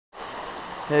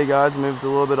Hey guys, moved a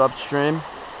little bit upstream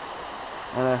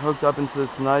and I hooked up into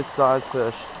this nice sized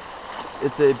fish.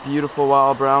 It's a beautiful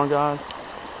wild brown, guys.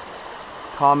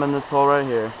 Calm in this hole right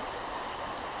here.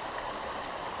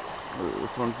 Ooh,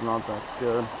 this one's not that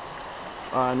good.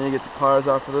 I need to get the pliers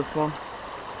out for this one.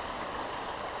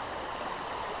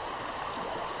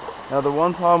 Now the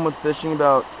one problem with fishing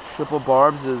about triple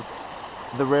barbs is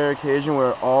the rare occasion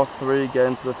where all three get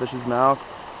into the fish's mouth.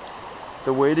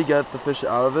 The way to get the fish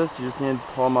out of this, you just need to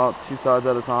pull them out two sides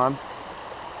at a time.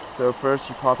 So first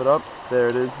you pop it up. There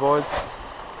it is, boys.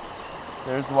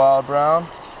 There's the wild brown.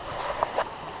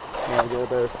 Now get it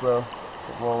there slow.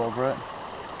 Roll over it.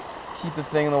 Keep the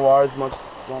thing in the water as much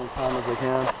long time as I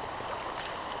can.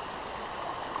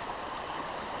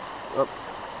 Up.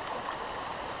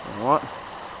 You know what?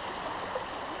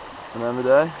 And then the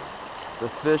day, the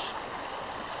fish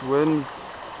swims.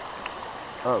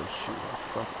 Oh shoot, that's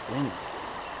stuck in it.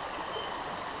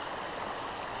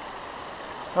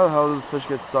 How the hell does this fish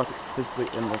get stuck physically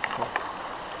in this hole?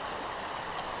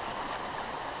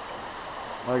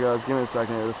 Alright guys, give me a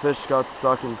second here. The fish got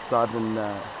stuck inside the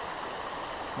net.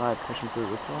 Alright, pushing through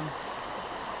this one.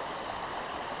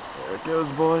 There it goes,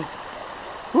 boys.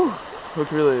 Whew,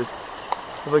 hook release.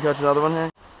 Hopefully catch another one here.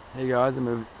 Hey guys, I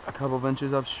moved a couple of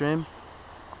inches upstream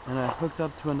and I hooked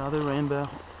up to another rainbow.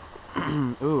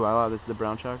 Ooh, I love this. Is the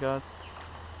brown trout, guys.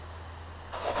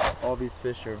 All these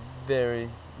fish are very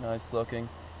nice looking.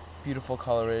 Beautiful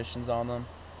colorations on them.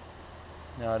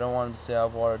 Now I don't want them to stay out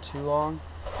of water too long.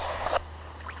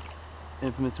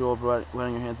 Infamous rule of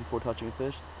wetting your hands before touching a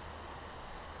fish.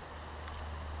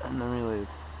 And then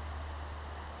release.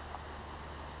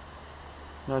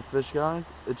 Nice fish,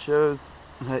 guys. It shows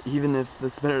that even if the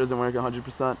spinner doesn't work 100%,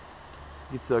 you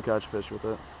can still catch fish with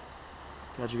it.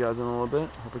 Catch you guys in a little bit.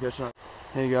 Hope I catch you.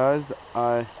 Hey guys,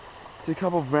 I did a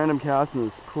couple of random casts in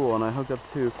this pool and I hooked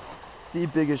up to the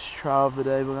biggest trout of the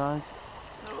day, guys.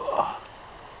 Ugh.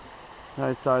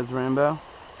 Nice sized rainbow.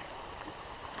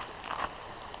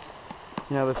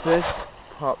 Now the fish,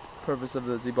 purpose of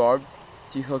the debarb,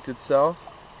 dehooked itself.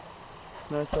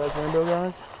 Nice sized rainbow,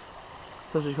 guys.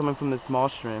 Especially coming from this small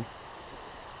stream.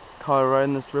 Caught it right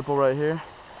in this ripple right here.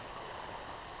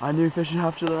 I knew fishing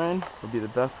after the rain would be the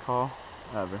best call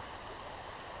ever.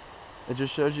 It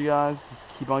just shows you guys, just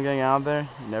keep on getting out there.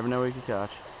 You never know what you can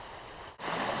catch.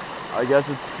 I guess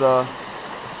it's the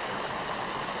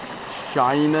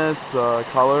shininess, the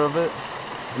color of it,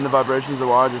 and the vibrations of the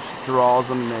water just draws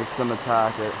them and makes them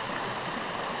attack it.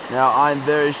 Now I'm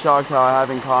very shocked how I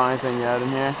haven't caught anything yet in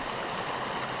here.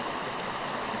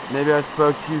 Maybe I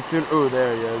spoke too soon. Ooh,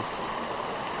 there he is.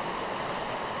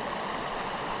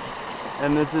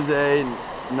 And this is a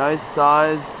nice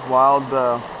size wild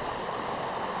bow.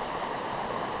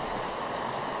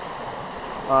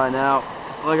 Alright, now,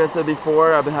 like I said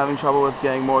before, I've been having trouble with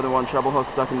getting more than one treble hook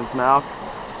stuck in its mouth.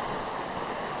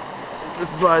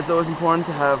 This is why it's always important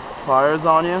to have pliers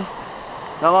on you.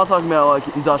 Now I'm not talking about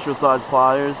like industrial sized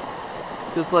pliers,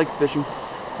 just like fishing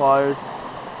pliers.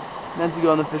 Meant to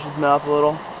go in the fish's mouth a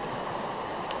little.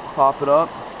 Pop it up.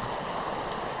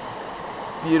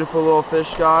 Beautiful little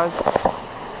fish, guys.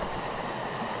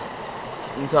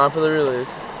 And time for the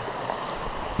release.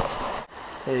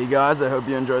 Hey guys, I hope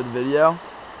you enjoyed the video.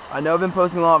 I know I've been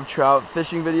posting a lot of trout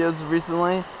fishing videos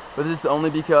recently, but this is only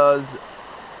because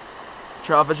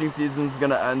trout fishing season is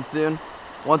going to end soon.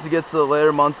 Once it gets to the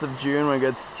later months of June when it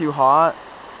gets too hot,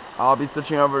 I'll be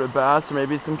switching over to bass or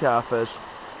maybe some catfish.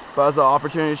 But as the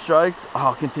opportunity strikes,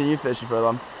 I'll continue fishing for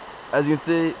them. As you can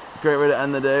see, great way to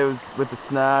end the day was with the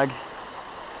snag.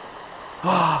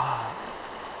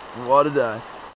 What a day.